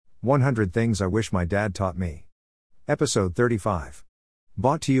100 Things I Wish My Dad Taught Me. Episode 35.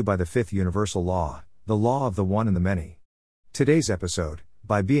 Brought to you by the Fifth Universal Law, the law of the one and the many. Today's episode: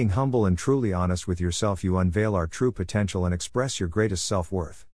 by being humble and truly honest with yourself, you unveil our true potential and express your greatest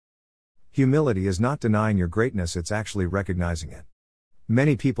self-worth. Humility is not denying your greatness, it's actually recognizing it.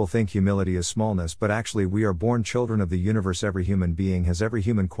 Many people think humility is smallness, but actually we are born children of the universe. Every human being has every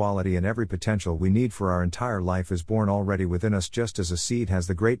human quality, and every potential we need for our entire life is born already within us, just as a seed has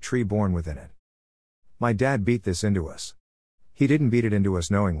the great tree born within it. My dad beat this into us. He didn't beat it into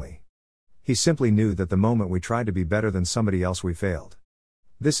us knowingly. He simply knew that the moment we tried to be better than somebody else, we failed.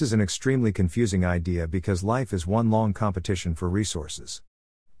 This is an extremely confusing idea because life is one long competition for resources.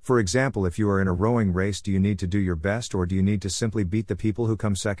 For example, if you are in a rowing race, do you need to do your best, or do you need to simply beat the people who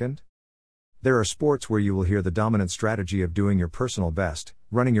come second? There are sports where you will hear the dominant strategy of doing your personal best,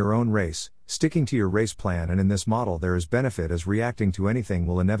 running your own race, sticking to your race plan, and in this model there is benefit, as reacting to anything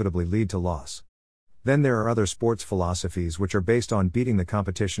will inevitably lead to loss. Then there are other sports philosophies which are based on beating the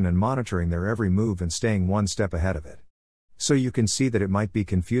competition and monitoring their every move and staying one step ahead of it. So you can see that it might be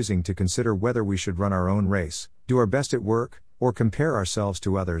confusing to consider whether we should run our own race, do our best at work, or compare ourselves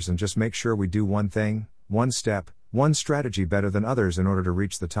to others and just make sure we do one thing, one step, one strategy better than others in order to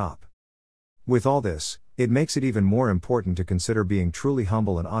reach the top. With all this, it makes it even more important to consider being truly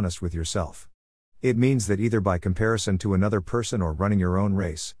humble and honest with yourself. It means that either by comparison to another person or running your own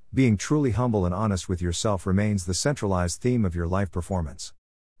race, being truly humble and honest with yourself remains the centralized theme of your life performance.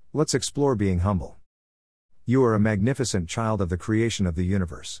 Let's explore being humble. You are a magnificent child of the creation of the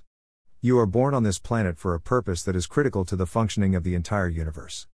universe. You are born on this planet for a purpose that is critical to the functioning of the entire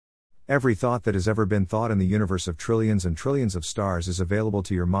universe. Every thought that has ever been thought in the universe of trillions and trillions of stars is available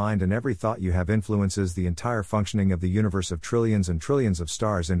to your mind, and every thought you have influences the entire functioning of the universe of trillions and trillions of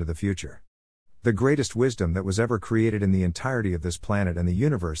stars into the future. The greatest wisdom that was ever created in the entirety of this planet and the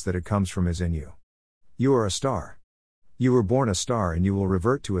universe that it comes from is in you. You are a star. You were born a star, and you will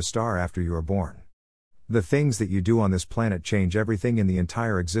revert to a star after you are born. The things that you do on this planet change everything in the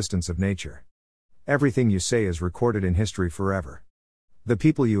entire existence of nature. Everything you say is recorded in history forever. The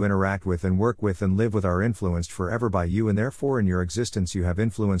people you interact with and work with and live with are influenced forever by you, and therefore in your existence you have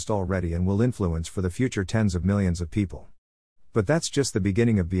influenced already and will influence for the future tens of millions of people. But that's just the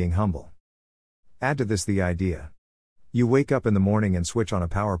beginning of being humble. Add to this the idea. You wake up in the morning and switch on a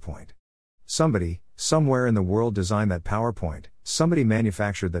PowerPoint. Somebody, somewhere in the world designed that PowerPoint, somebody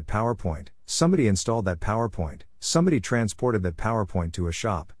manufactured that PowerPoint, somebody installed that PowerPoint, somebody transported that PowerPoint to a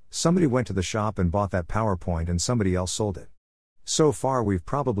shop, somebody went to the shop and bought that PowerPoint, and somebody else sold it. So far we've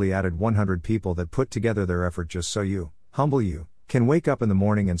probably added 100 people that put together their effort just so you, humble you, can wake up in the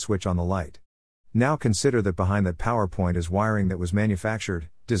morning and switch on the light. Now consider that behind that PowerPoint is wiring that was manufactured,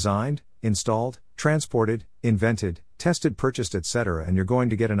 designed, installed, transported, invented, tested, purchased, etc., and you're going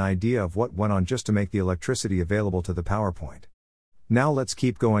to get an idea of what went on just to make the electricity available to the PowerPoint. Now let's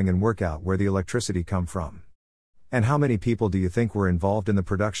keep going and work out where the electricity come from. And how many people do you think were involved in the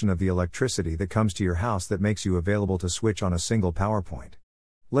production of the electricity that comes to your house that makes you available to switch on a single PowerPoint?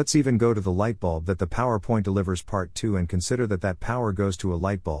 Let's even go to the light bulb that the PowerPoint delivers, part 2, and consider that power goes to a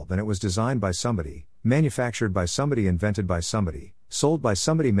light bulb, and it was designed by somebody, manufactured by somebody, invented by somebody, sold by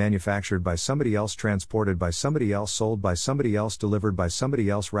somebody, manufactured by somebody else, transported by somebody else, sold by somebody else, delivered by somebody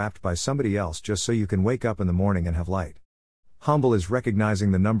else, wrapped by somebody else, just so you can wake up in the morning and have light. Humble is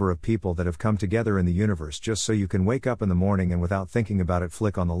recognizing the number of people that have come together in the universe just so you can wake up in the morning and without thinking about it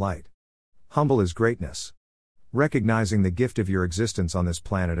flick on the light. Humble is greatness. Recognizing the gift of your existence on this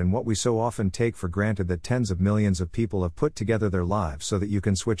planet and what we so often take for granted, that tens of millions of people have put together their lives so that you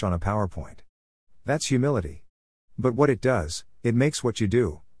can switch on a PowerPoint. That's humility. But what it does, it makes what you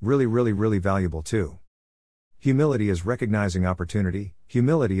do really valuable too. Humility is recognizing opportunity.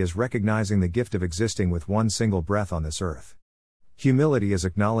 Humility is recognizing the gift of existing with one single breath on this earth. Humility is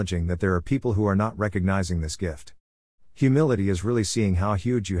acknowledging that there are people who are not recognizing this gift. Humility is really seeing how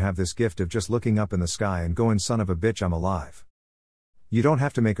huge you have this gift of just looking up in the sky and going, son of a bitch, I'm alive. You don't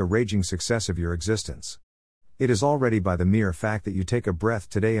have to make a raging success of your existence. It is already, by the mere fact that you take a breath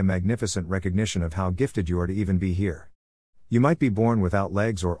today, a magnificent recognition of how gifted you are to even be here. You might be born without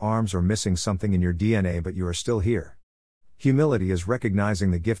legs or arms or missing something in your DNA, but you are still here. Humility is recognizing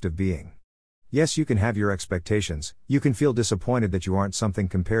the gift of being. Yes, you can have your expectations, you can feel disappointed that you aren't something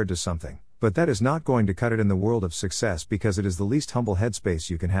compared to something, but that is not going to cut it in the world of success, because it is the least humble headspace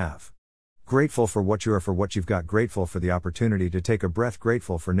you can have. Grateful for what you are, for what you've got, grateful for the opportunity to take a breath,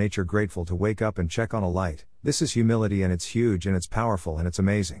 grateful for nature, grateful to wake up and check on a light. This is humility, and it's huge and it's powerful and it's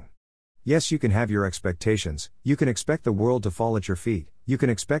amazing. Yes, you can have your expectations, you can expect the world to fall at your feet, you can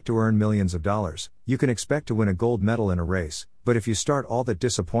expect to earn millions of dollars, you can expect to win a gold medal in a race, but if you start all that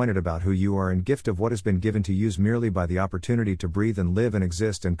disappointed about who you are and gift of what has been given to you merely by the opportunity to breathe and live and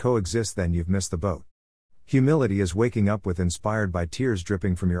exist and coexist, then you've missed the boat. Humility is waking up with inspired by tears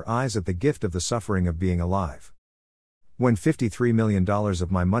dripping from your eyes at the gift of the suffering of being alive. When $53 million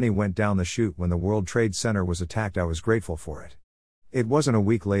of my money went down the chute when the World Trade Center was attacked, I was grateful for it. It wasn't a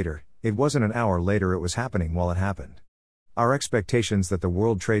week later, it wasn't an hour later, it was happening while it happened. Our expectations that the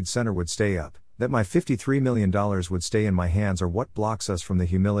World Trade Center would stay up, that my $53 million would stay in my hands, are what blocks us from the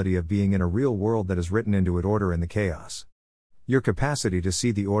humility of being in a real world that is written into it order in the chaos. Your capacity to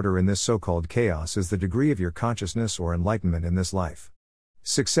see the order in this so-called chaos is the degree of your consciousness or enlightenment in this life.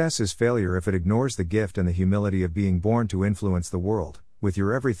 Success is failure if it ignores the gift and the humility of being born to influence the world, with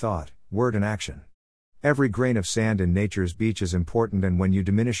your every thought, word and action. Every grain of sand in nature's beach is important, and when you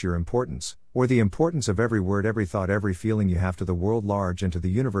diminish your importance, or the importance of every word, every thought, every feeling you have to the world large and to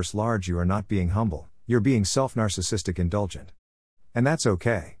the universe large, you are not being humble, you're being self-narcissistic indulgent. And that's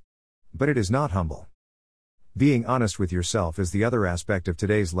okay. But it is not humble. Being honest with yourself is the other aspect of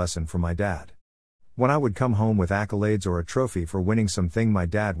today's lesson from my dad. When I would come home with accolades or a trophy for winning something, my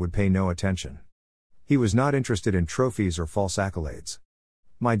dad would pay no attention. He was not interested in trophies or false accolades.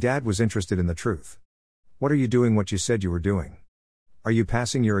 My dad was interested in the truth. What are you doing what you said you were doing? Are you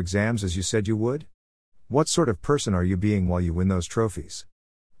passing your exams as you said you would? What sort of person are you being while you win those trophies?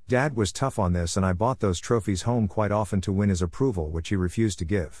 Dad was tough on this, and I bought those trophies home quite often to win his approval, which he refused to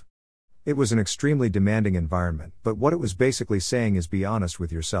give. It was an extremely demanding environment, but what it was basically saying is be honest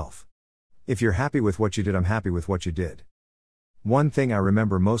with yourself. If you're happy with what you did, I'm happy with what you did. One thing I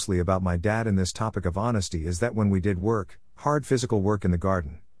remember mostly about my dad in this topic of honesty is that when we did work, hard physical work in the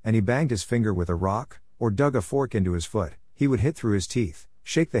garden, and he banged his finger with a rock, or dug a fork into his foot, he would hit through his teeth,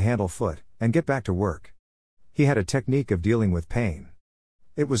 shake the handle foot, and get back to work. He had a technique of dealing with pain.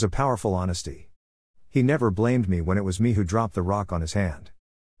 It was a powerful honesty. He never blamed me when it was me who dropped the rock on his hand.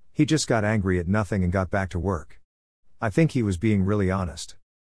 He just got angry at nothing and got back to work. I think he was being really honest.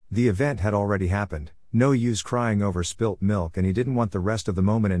 The event had already happened, no use crying over spilt milk, and he didn't want the rest of the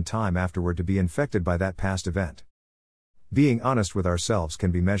moment in time afterward to be infected by that past event. Being honest with ourselves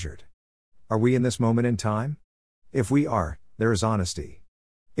can be measured. Are we in this moment in time? If we are, there is honesty.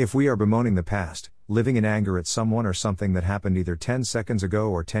 If we are bemoaning the past, living in anger at someone or something that happened either 10 seconds ago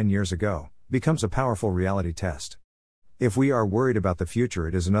or 10 years ago, becomes a powerful reality test. If we are worried about the future,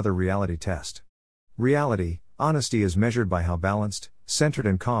 it is another reality test. Reality, honesty, is measured by how balanced, centered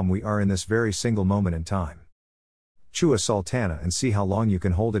and calm we are in this very single moment in time. Chew a sultana and see how long you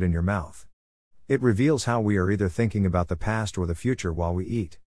can hold it in your mouth. It reveals how we are either thinking about the past or the future while we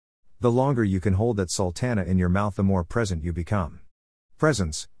eat. The longer you can hold that sultana in your mouth, the more present you become.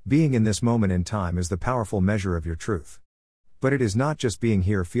 Presence, being in this moment in time, is the powerful measure of your truth. But it is not just being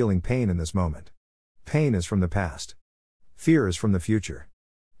here feeling pain in this moment. Pain is from the past. Fear is from the future.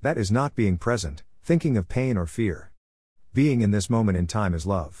 That is not being present, thinking of pain or fear. Being in this moment in time is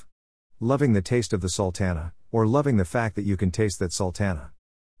love. Loving the taste of the sultana, or loving the fact that you can taste that sultana.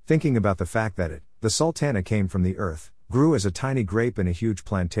 Thinking about the fact that the sultana came from the earth, grew as a tiny grape in a huge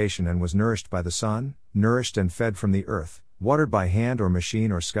plantation, and was nourished by the sun, nourished and fed from the earth, watered by hand or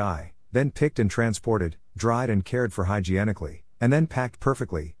machine or sky, then picked and transported, dried and cared for hygienically, and then packed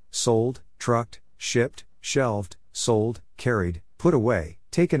perfectly, sold, trucked, shipped, shelved, sold, carried, put away,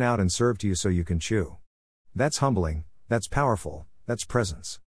 taken out and served to you so you can chew. That's humbling, that's powerful, that's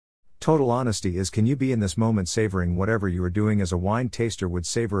presence. Total honesty is, can you be in this moment savoring whatever you are doing as a wine taster would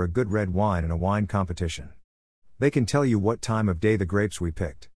savor a good red wine in a wine competition. They can tell you what time of day the grapes we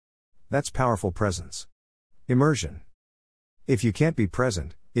picked. That's powerful presence. Immersion. If you can't be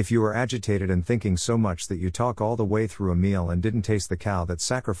present, if you are agitated and thinking so much that you talk all the way through a meal and didn't taste the cow that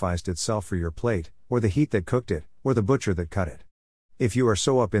sacrificed itself for your plate, or the heat that cooked it, or the butcher that cut it. If you are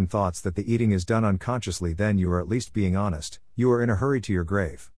so up in thoughts that the eating is done unconsciously, then you are at least being honest, you are in a hurry to your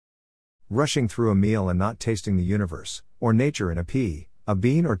grave. Rushing through a meal and not tasting the universe, or nature in a pea, a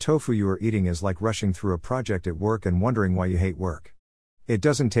bean or tofu you are eating is like rushing through a project at work and wondering why you hate work. It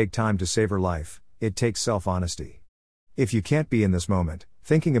doesn't take time to savor life, it takes self-honesty. If you can't be in this moment,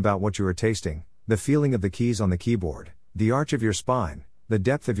 thinking about what you are tasting, the feeling of the keys on the keyboard, the arch of your spine, the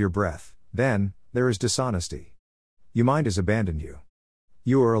depth of your breath, then, there is dishonesty. Your mind has abandoned you.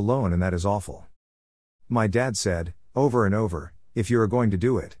 You are alone, and that is awful. My dad said, over and over, if you are going to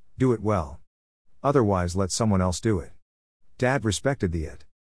do it well. Otherwise let someone else do it. Dad respected the it.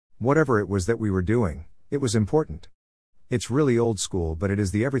 Whatever it was that we were doing, it was important. It's really old school, but it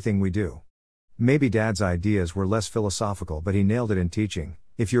is the everything we do. Maybe Dad's ideas were less philosophical, but he nailed it in teaching.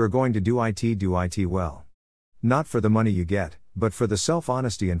 If you are going to do it well. Not for the money you get, but for the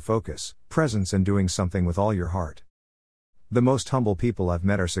self-honesty and focus, presence, and doing something with all your heart. The most humble people I've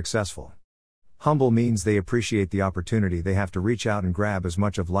met are successful. Humble means they appreciate the opportunity they have to reach out and grab as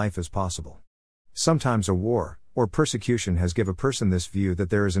much of life as possible. Sometimes a war, or persecution has given a person this view that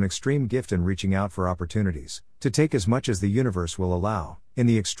there is an extreme gift in reaching out for opportunities, to take as much as the universe will allow, in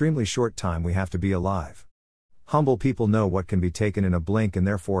the extremely short time we have to be alive. Humble people know what can be taken in a blink and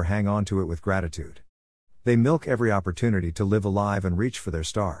therefore hang on to it with gratitude. They milk every opportunity to live alive and reach for their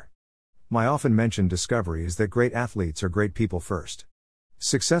star. My often mentioned discovery is that great athletes are great people first.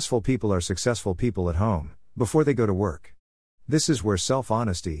 Successful people are successful people at home, before they go to work. This is where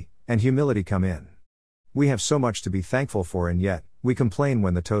self-honesty and humility come in. We have so much to be thankful for, and yet, we complain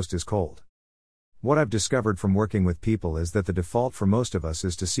when the toast is cold. What I've discovered from working with people is that the default for most of us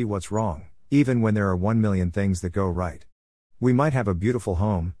is to see what's wrong, even when there are 1 million things that go right. We might have a beautiful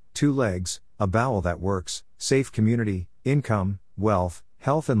home, 2 legs, a bowel that works, safe community, income, wealth,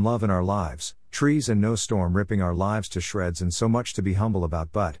 health and love in our lives, trees and no storm ripping our lives to shreds, and so much to be humble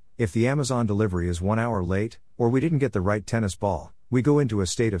about. But if the Amazon delivery is 1 hour late, or we didn't get the right tennis ball, we go into a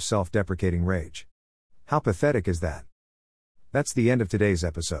state of self-deprecating rage. How pathetic is that? That's the end of today's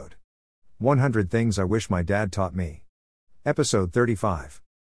episode. 100 Things I Wish My Dad Taught Me. Episode 35.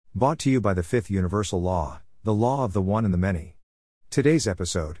 Brought to you by the Fifth Universal Law, the law of the one and the many. Today's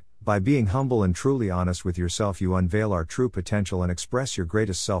episode: by being humble and truly honest with yourself, you unveil our true potential and express your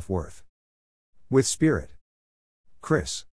greatest self-worth. With Spirit. Chris.